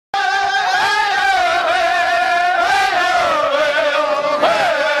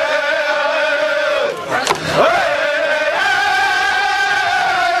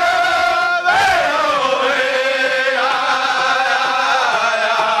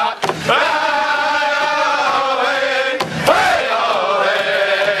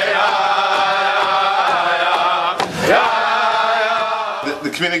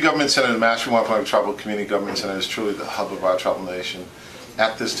Community Government Center, the Mashpee Wampanoag Tribal Community Government Center, is truly the hub of our tribal nation.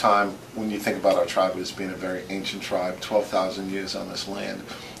 At this time, when you think about our tribe as being a very ancient tribe, 12,000 years on this land,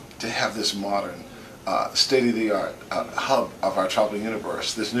 to have this modern, state-of-the-art hub of our tribal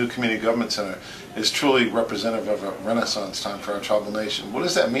universe, this new Community Government Center is truly representative of a renaissance time for our tribal nation. What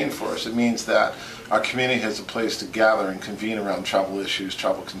does that mean for us? It means that our community has a place to gather and convene around tribal issues,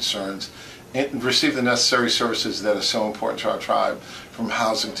 tribal concerns, and receive the necessary services that are so important to our tribe, from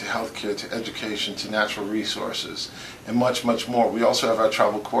housing to healthcare to education to natural resources and much, much more. We also have our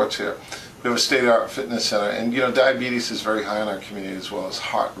tribal courts here. We have a state-of-the-art fitness center, and diabetes is very high in our community, as well as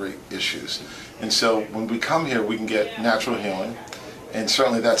heart rate issues. And so when we come here, we can get natural healing, and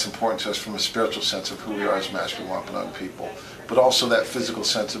certainly that's important to us from a spiritual sense of who we are as Mashpee Wampanoag people, but also that physical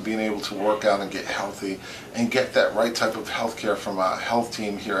sense of being able to work out and get healthy and get that right type of health care from our health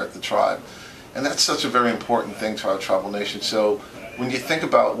team here at the tribe. And that's such a very important thing to our tribal nation. So when you think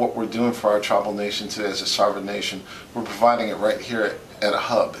about what we're doing for our tribal nation today as a sovereign nation, we're providing it right here at a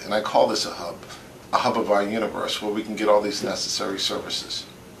hub. And I call this a hub of our universe, where we can get all these necessary services.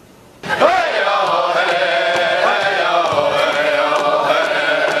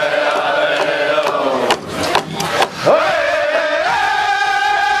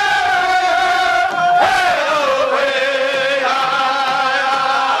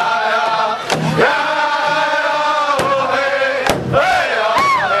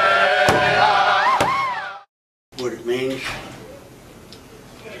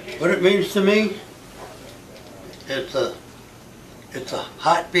 What it means to me, it's a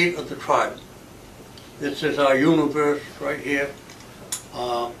heartbeat of the tribe. This is our universe right here,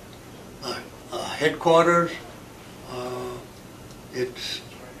 headquarters. It's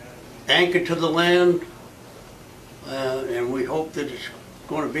anchored to the land, and we hope that it's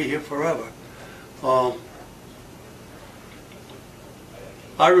going to be here forever.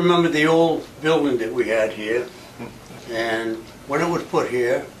 I remember the old building that we had here, and when it was put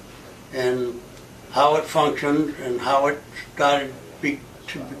here, and how it functioned, and how it started to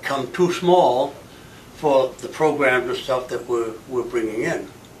become too small for the programs and stuff that we're bringing in.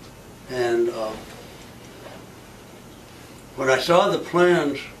 And when I saw the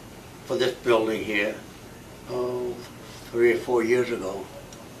plans for this building here, 3 or 4 years ago,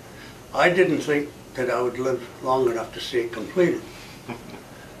 I didn't think that I would live long enough to see it completed.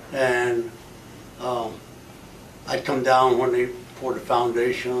 And I'd come down when they poured the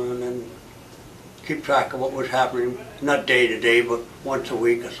foundation and keep track of what was happening, not day to day, but once a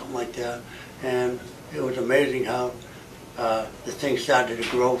week or something like that. And it was amazing how the thing started to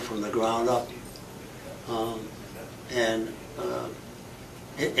grow from the ground up.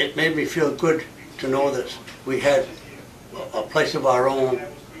 It made me feel good to know that we had a place of our own,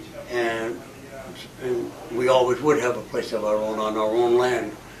 and we always would have a place of our own on our own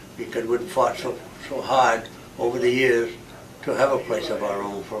land, because we'd fought so hard over the years to have a place of our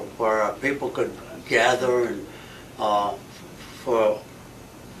own where our people could gather and for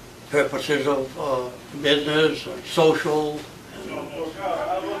purposes of business and social and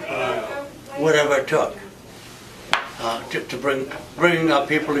whatever it took to bring our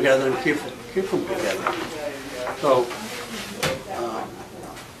people together and keep them together. So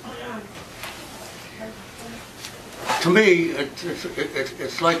to me,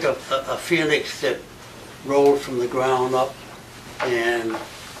 it's like a phoenix that rose from the ground up, and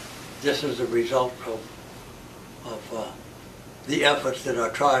this is a result of the efforts that our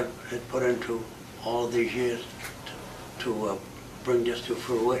tribe had put into all of these years to bring this to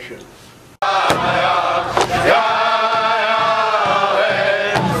fruition.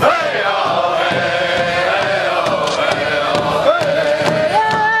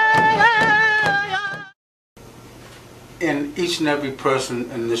 In each and every person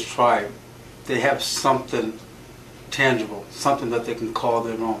in this tribe, they have something tangible, something that they can call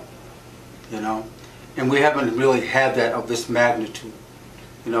their own, and we haven't really had that of this magnitude.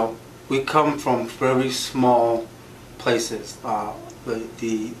 We come from very small places.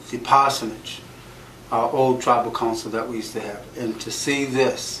 The parsonage, our old tribal council that we used to have, and to see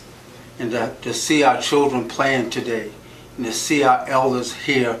this, and to see our children playing today, and to see our elders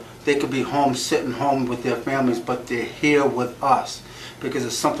here. They could be home, sitting home with their families, but they're here with us because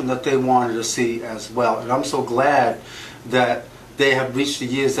it's something that they wanted to see as well. And I'm so glad that they have reached the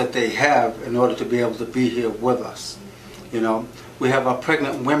years that they have in order to be able to be here with us. We have our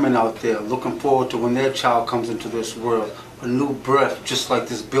pregnant women out there looking forward to when their child comes into this world. A new birth, just like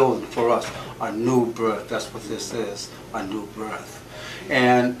this building for us. A new birth, that's what this is, a new birth.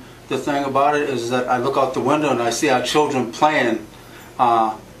 And the thing about it is that I look out the window and I see our children playing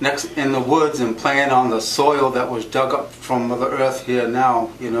next in the woods and playing on the soil that was dug up from Mother Earth here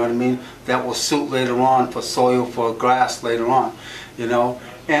now, you know what I mean? That will suit later on for soil, for grass later on, you know?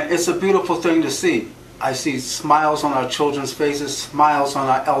 And it's a beautiful thing to see. I see smiles on our children's faces, smiles on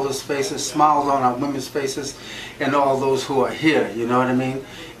our elders' faces, smiles on our women's faces, and all those who are here, you know what I mean?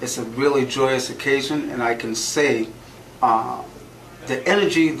 It's a really joyous occasion, and I can say the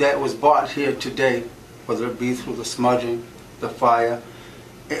energy that was brought here today, whether it be through the smudging, the fire,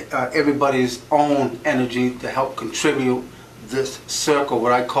 everybody's own energy to help contribute this circle,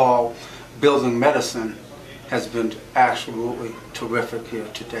 what I call building medicine, has been absolutely terrific here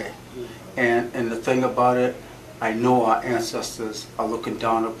today. And the thing about it, I know our ancestors are looking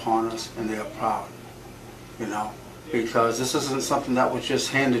down upon us and they are proud, you know, because this isn't something that was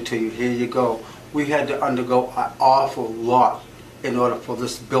just handed to you, here you go. We had to undergo an awful lot in order for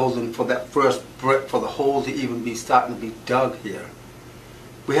this building, for that first brick, for the hole to even be starting to be dug here.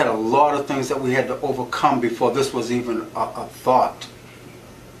 We had a lot of things that we had to overcome before this was even a thought,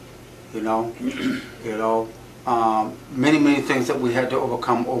 you know. Many things that we had to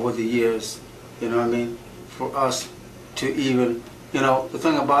overcome over the years, you know what I mean, for us to even, you know, the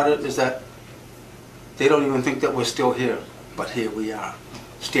thing about it is that they don't even think that we're still here, but here we are,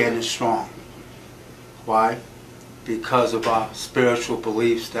 standing strong. Why? Because of our spiritual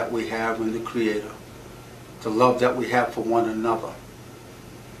beliefs that we have in the Creator, the love that we have for one another,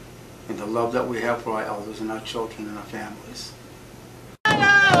 and the love that we have for our elders and our children and our families.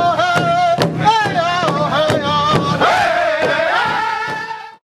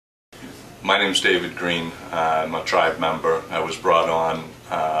 My name's David Green. I'm a tribe member. I was brought on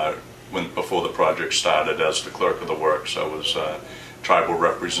before the project started as the clerk of the works. I was tribal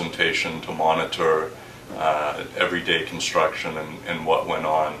representation to monitor everyday construction and what went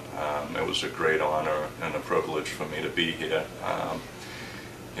on. It was a great honor and a privilege for me to be here.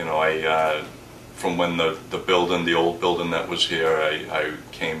 You know, from when the building, the old building that was here, I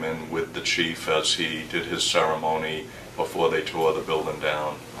came in with the chief as he did his ceremony before they tore the building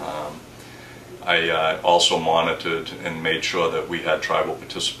down. I also monitored and made sure that we had tribal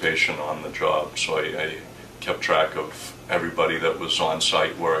participation on the job, so I kept track of everybody that was on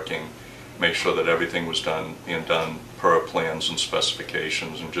site working, make sure that everything was being done per plans and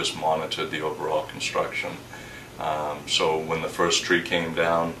specifications, and just monitored the overall construction. So when the first tree came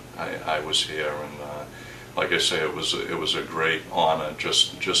down, I was here, and like I say, it was a great honor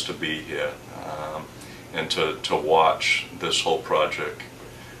just to be here, and to watch this whole project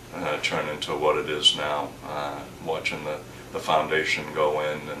turn into what it is now. Watching the foundation go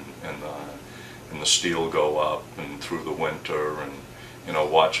in and the steel go up and through the winter, and you know,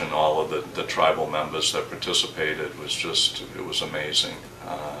 watching all of the tribal members that participated was it was amazing.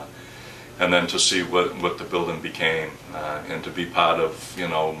 And then to see what the building became, and to be part of, you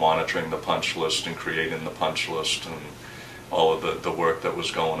know, monitoring the punch list and creating the punch list and all of the work that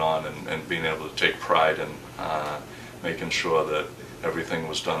was going on, and being able to take pride in making sure that everything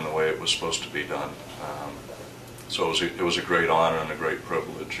was done the way it was supposed to be done. So it was a great honor and a great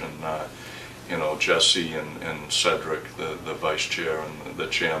privilege. And you know, Jesse and Cedric, the vice chair and the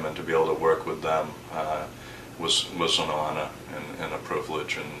chairman, to be able to work with them was an honor and a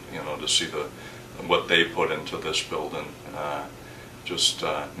privilege, and you know, to see what they put into this building just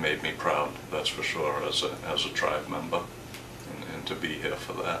made me proud, that's for sure, as a tribe member, and to be here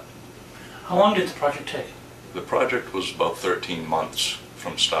for that. How long did the project take? The project was about 13 months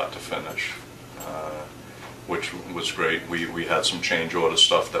from start to finish, which was great. We had some change order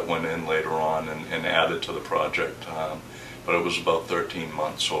stuff that went in later on and added to the project, but it was about 13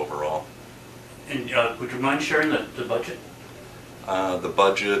 months overall. And would you mind sharing the budget? The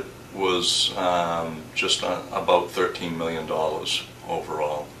budget was just about $13 million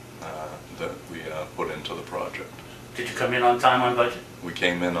overall that we put into the project. Did you come in on time, on budget? We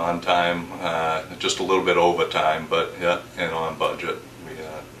came in on time, just a little bit over time, but yeah, and on budget.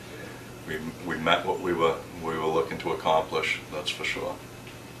 We met what we were looking to accomplish, that's for sure.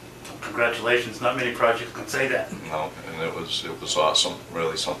 Congratulations, not many projects can say that. No, and it was awesome,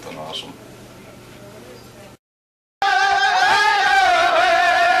 really something awesome.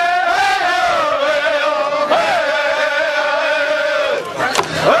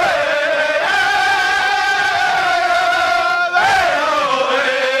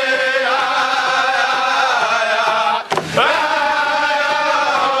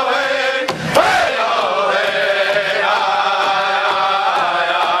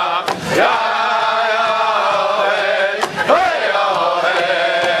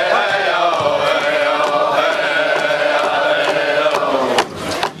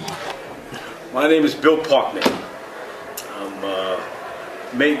 My name is Bill Parkman. I'm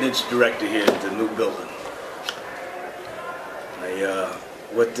maintenance director here at the new building.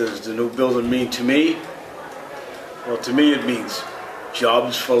 What does the new building mean to me? Well, to me it means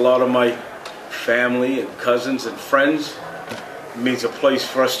jobs for a lot of my family and cousins and friends. It means a place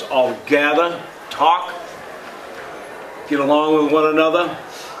for us to all gather, talk, get along with one another.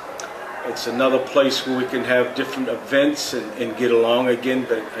 It's another place where we can have different events and get along again,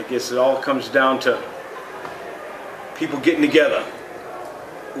 but I guess it all comes down to people getting together,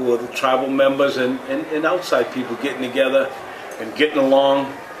 or the tribal members and outside people getting together and getting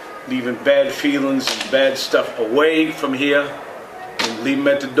along, leaving bad feelings and bad stuff away from here, and leave them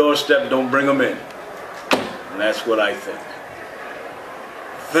at the doorstep, don't bring them in. And that's what I think.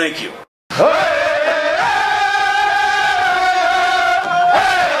 Thank you.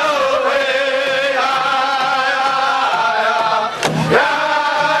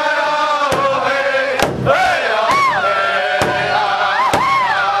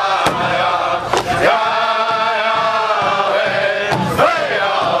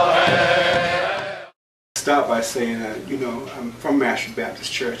 Start by saying that, you know, I'm from Mashpee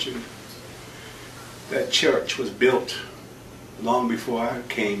Baptist Church, and that church was built long before I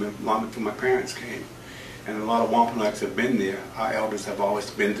came and long before my parents came. And a lot of Wampanoags have been there. Our elders have always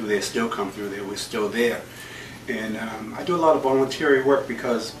been through there, still come through there. We're still there. And I do a lot of voluntary work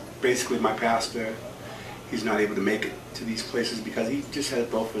because basically my pastor, he's not able to make it to these places because he just has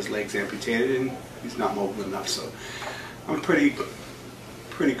both of his legs amputated and he's not mobile enough. So I'm pretty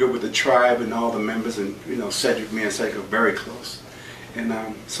good with the tribe and all the members, and you know, Cedric, me and Cedric are very close. And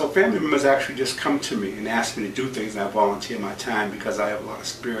so family members actually just come to me and ask me to do things, and I volunteer my time because I have a lot of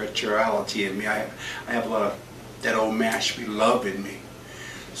spirituality in me. I have a lot of that old Mashpee love in me.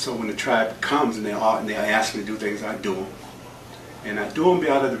 So when the tribe comes and they ask me to do things, I do them. And I do them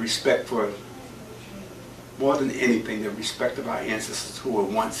out of the respect for, more than anything, the respect of our ancestors who were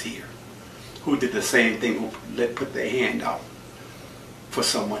once here, who did the same thing, who put their hand out for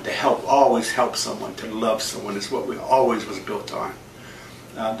someone, to help, always help someone, to love someone. It's what we always was built on.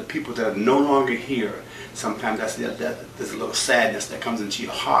 The people that are no longer here, sometimes there's a little sadness that comes into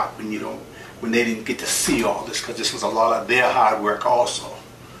your heart when they didn't get to see all this, because this was a lot of their hard work also.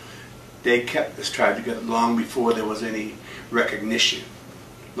 They kept this tribe together long before there was any recognition,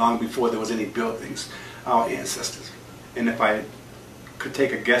 long before there was any buildings, our ancestors. And if I could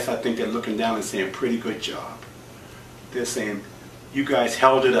take a guess, I think they're looking down and saying, pretty good job. They're saying, you guys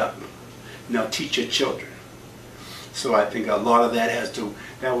held it up. Now teach your children. So I think a lot of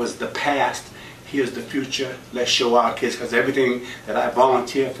that was the past. Here's the future. Let's show our kids, because everything that I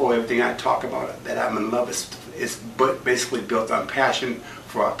volunteer for, everything I talk about, that I'm in love is basically built on passion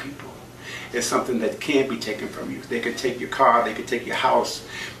for our people. It's something that can't be taken from you. They could take your car, they could take your house,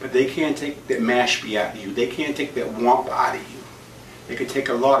 but they can't take that Mashpee out of you. They can't take that Wamp out of you. They could take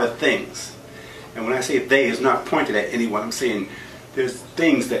a lot of things. And when I say they, it's not pointed at anyone. I'm saying there's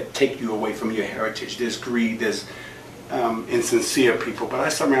things that take you away from your heritage. There's greed, there's insincere people. But I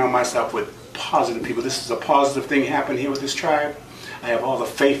surround myself with positive people. This is a positive thing happening here with this tribe. I have all the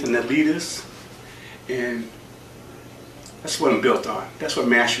faith in the leaders. And that's what I'm built on. That's what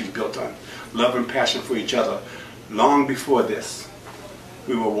Mashpee is built on. Love and passion for each other. Long before this,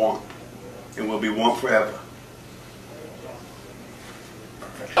 we were Wamp. And we'll be Wamp forever.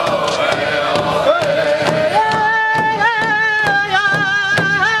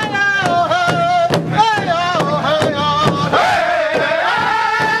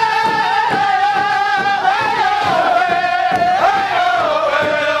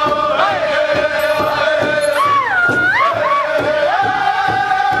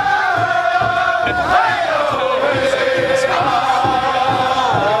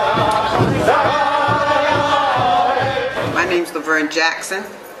 Jackson,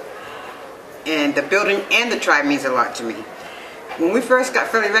 and the building and the tribe means a lot to me. When we first got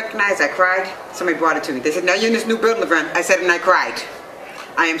fairly recognized, I cried. Somebody brought it to me. They said, now you're in this new building, Laverne. I said, and I cried.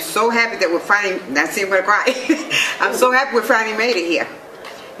 I am so happy that we're finally, that's it, I'm going to cry. I'm so happy we finally made it here.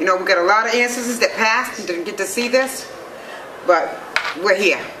 You know, we've got a lot of ancestors that passed and didn't get to see this, but we're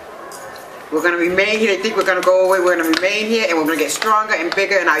here. We're going to remain here. They think we're going to go away. We're going to remain here, and we're going to get stronger and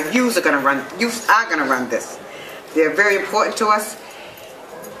bigger, and our youth are going to run this. They're very important to us.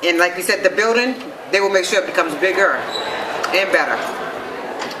 And like we said, the building, they will make sure it becomes bigger and better.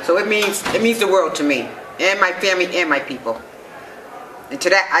 So it means the world to me, and my family, and my people. And to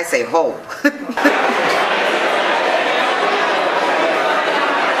that, I say ho.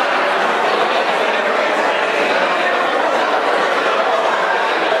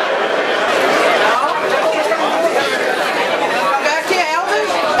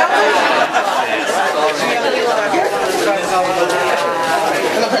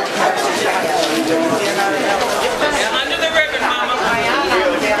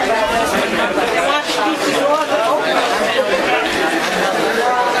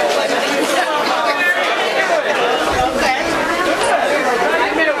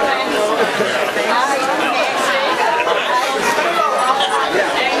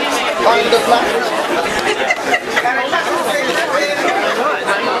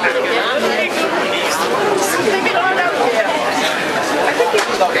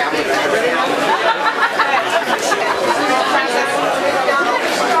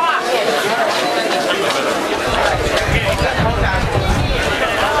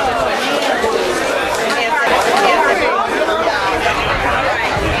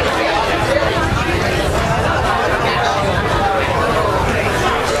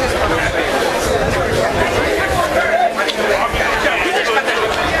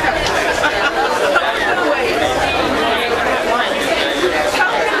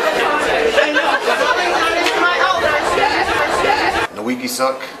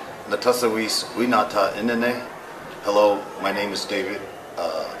 Tasawis Winata Inene. Hello, my name is David.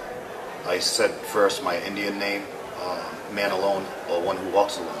 I said first my Indian name, man alone, or one who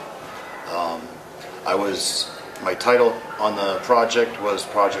walks alone. My title on the project was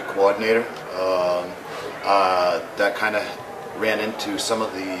project coordinator. That kind of ran into some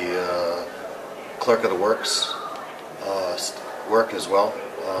of the clerk of the works work as well.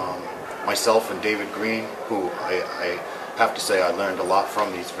 Myself and David Green, who I have to say I learned a lot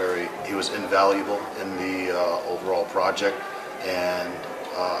from. He was invaluable in the overall project, and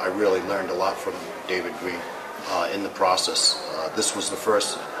I really learned a lot from David Green in the process. This was the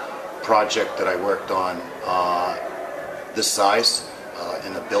first project that I worked on this size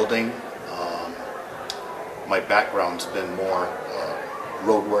in the building. My background's been more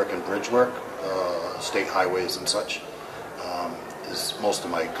road work and bridge work, state highways and such, is most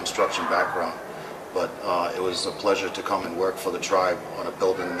of my construction background. But it was a pleasure to come and work for the tribe on a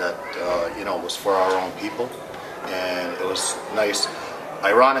building that was for our own people, and it was nice.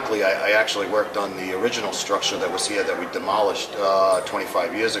 Ironically, I actually worked on the original structure that was here that we demolished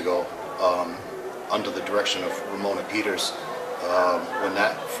 25 years ago under the direction of Ramona Peters when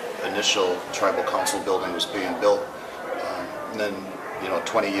that initial tribal council building was being built. And then,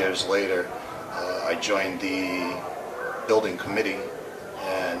 20 years later, I joined the building committee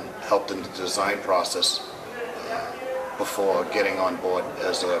and helped in the design process before getting on board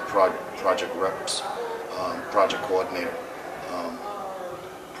as a project coordinator.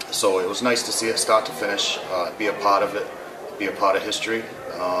 So it was nice to see it start to finish, be a part of it, be a part of history.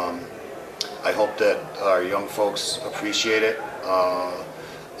 I hope that our young folks appreciate it.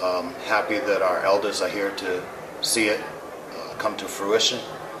 Happy that our elders are here to see it come to fruition.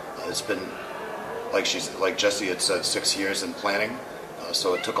 It's been, like Jesse had said, 6 years in planning,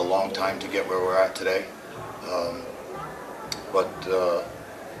 so it took a long time to get where we're at today. But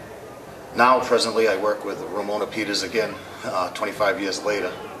now, presently, I work with Ramona Peters again, 25 years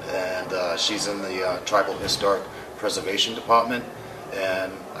later, and she's in the Tribal Historic Preservation Department,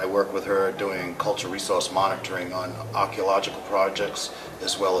 and I work with her doing cultural resource monitoring on archaeological projects,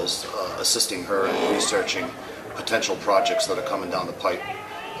 as well as assisting her in researching potential projects that are coming down the pipe.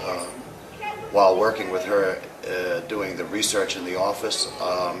 While working with her doing the research in the office,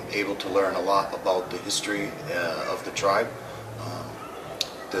 I'm able to learn a lot about the history of the tribe.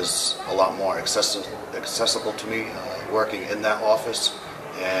 There's a lot more accessible to me working in that office,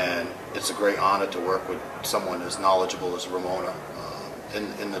 and it's a great honor to work with someone as knowledgeable as Ramona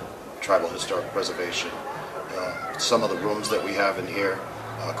in the Tribal Historic Preservation. Some of the rooms that we have in here,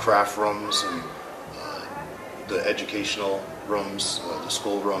 craft rooms and the educational rooms, the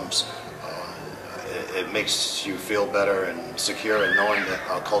school rooms, it makes you feel better and secure in knowing that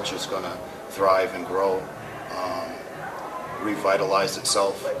our culture is going to thrive and grow, revitalize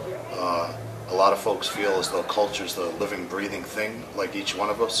itself. A lot of folks feel as though culture is the living, breathing thing, like each one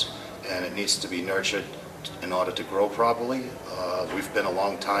of us, and it needs to be nurtured in order to grow properly. We've been a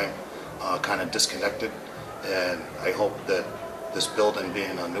long time kind of disconnected, and I hope that this building,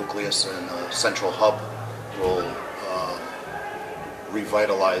 being a nucleus and a central hub, will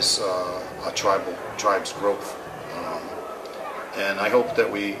revitalize our tribe's growth. And I hope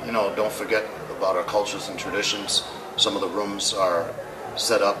that we, don't forget about our cultures and traditions. Some of the rooms are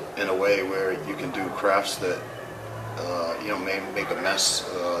set up in a way where you can do crafts that, may make a mess.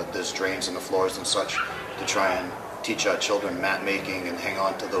 There's drains in the floors and such, to try and teach our children mat making and hang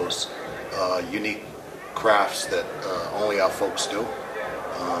on to those unique crafts that only our folks do.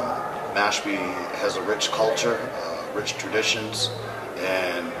 Mashpee has a rich culture, rich traditions,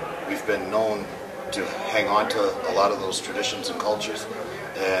 and we've been known to hang on to a lot of those traditions and cultures.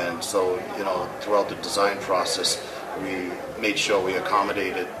 And so, throughout the design process, we made sure we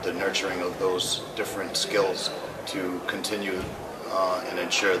accommodated the nurturing of those different skills to continue and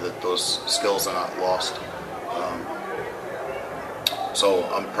ensure that those skills are not lost. So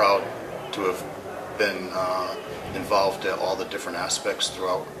I'm proud to have been involved in all the different aspects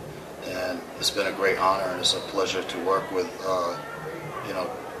throughout, and it's been a great honor, and it's a pleasure to work with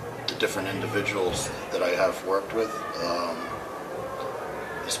the different individuals that I have worked with.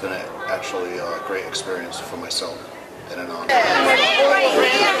 It's been actually a great experience for myself and an honor.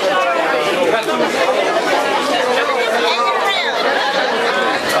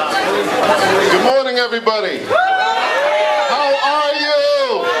 Good morning, everybody. How are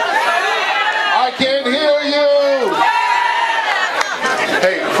you? I can't hear you.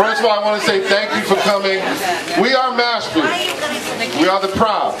 Hey, first of all, I want to say thank you for coming. We are Mashpee. We are the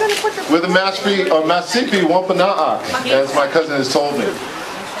proud. We're the Mashpee Wampanoag, as my cousin has told me.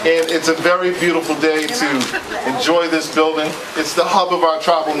 And it's a very beautiful day to enjoy this building. It's the hub of our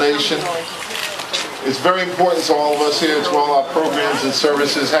tribal nation. It's very important to all of us here. It's where all our programs and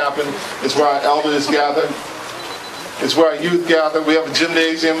services happen. It's where our elders gather. It's where our youth gather. We have a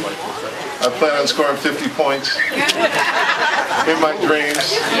gymnasium. I plan on scoring 50 points in my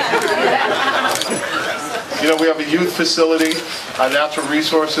dreams. You know, we have a youth facility, a natural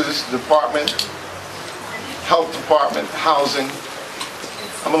resources department, health department, housing.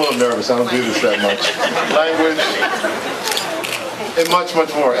 I'm a little nervous. I don't do this that much. Language, and much,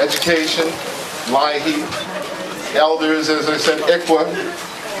 much more. Education, LIHE, elders, as I said, ICWA.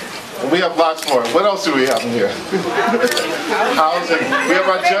 And we have lots more. What else do we have in here? Housing. We have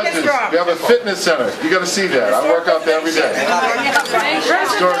our judges. We have a fitness center. You got to see that. I work out there every day.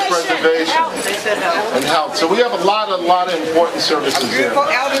 Historic preservation and health. So we have a lot of important services here. Beautiful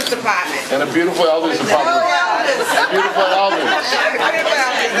elders department. And a beautiful elders department. Beautiful elders.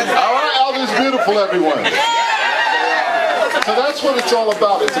 Our elders beautiful, everyone. So that's what it's all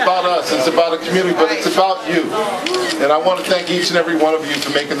about. It's about us. It's about a community, but it's about you. And I want to thank each and every one of you for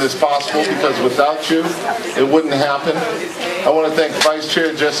making this possible, because without you, it wouldn't happen. I want to thank Vice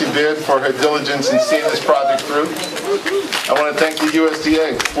Chair Jessie Beard for her diligence in seeing this project through. I want to thank the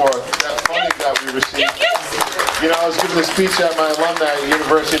USDA for that funding that we received. You know, I was giving a speech at my alumni at the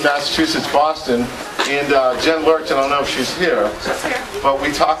University of Massachusetts, Boston, and Jen Lurch, I don't know if she's here, but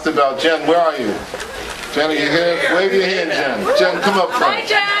we talked about, Jen, where are you? Jen, are you here? Wave your hand, Jen. Jen, come up front. Hi,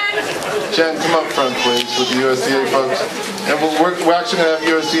 Jen. Jen, come up front, please, with the USDA folks. And we're actually going to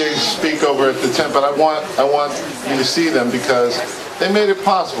have USDA speak over at the tent, but I want you to see them because they made it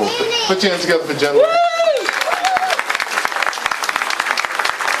possible. Put your hands together for Jen.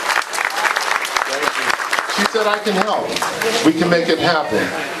 She said, I can help. We can make it happen.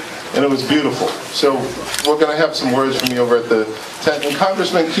 And it was beautiful. So we're going to have some words from you over at the tent. And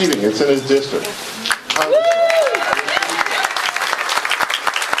Congressman Keating, it's in his district.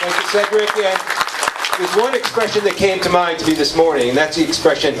 Thank you, Cedric. And there's one expression that came to mind to me this morning, and that's the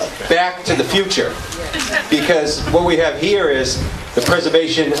expression, back to the future. Because what we have here is the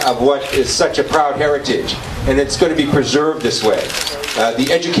preservation of what is such a proud heritage, and it's going to be preserved this way.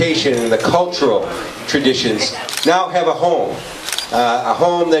 The education and the cultural traditions now have a home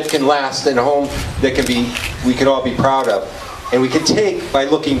that can last, and a home that we can all be proud of. And we can take, by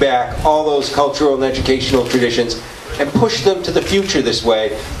looking back, all those cultural and educational traditions and push them to the future this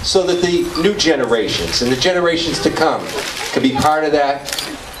way, so that the new generations and the generations to come can be part of that,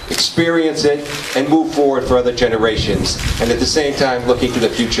 experience it, and move forward for other generations. And at the same time, looking to the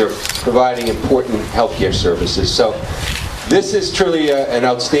future, providing important healthcare services. So this is truly an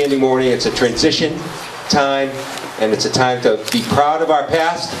outstanding morning. It's a transition time, and it's a time to be proud of our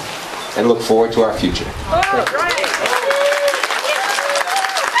past and look forward to our future.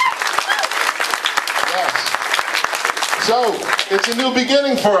 So, it's a new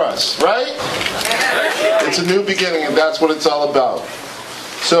beginning for us, right? It's a new beginning, and that's what it's all about.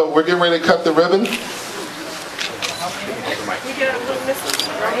 So, we're getting ready to cut the ribbon.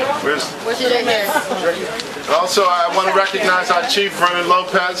 Also, I want to recognize our chief, Vernon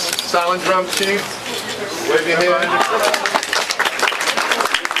Lopez, silent drum chief. Wave your hand.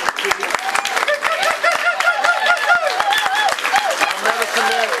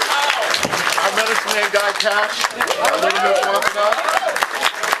 Guy Cash, our little Mashpee Wampanoag,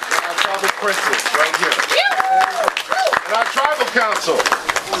 and our tribal princess right here. And our tribal council.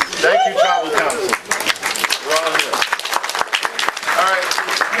 Thank you, tribal council. We're all here. All right.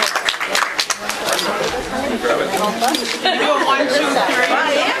 You doing 1, 2, 3?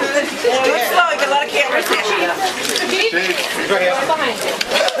 Do it slow, you got a lot of cameras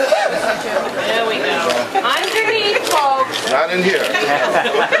There we go. Underneath, folks. Not in here.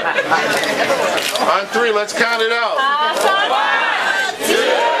 On 3, let's count it out. 1, 2,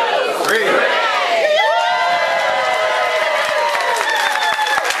 3.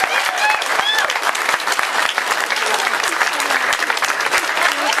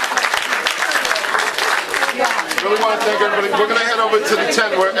 Really want to thank everybody. We're going to head over to the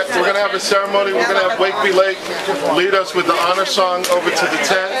tent. We're going to have a ceremony. We're going to have Wakeby Lake lead us with the honor song over to the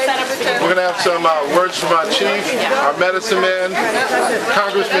tent. We're going to have some words from our chief, our medicine man,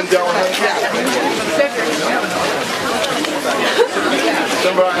 Congressman Delahunt,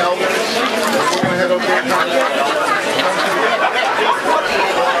 some of our elders. We're going to head over to the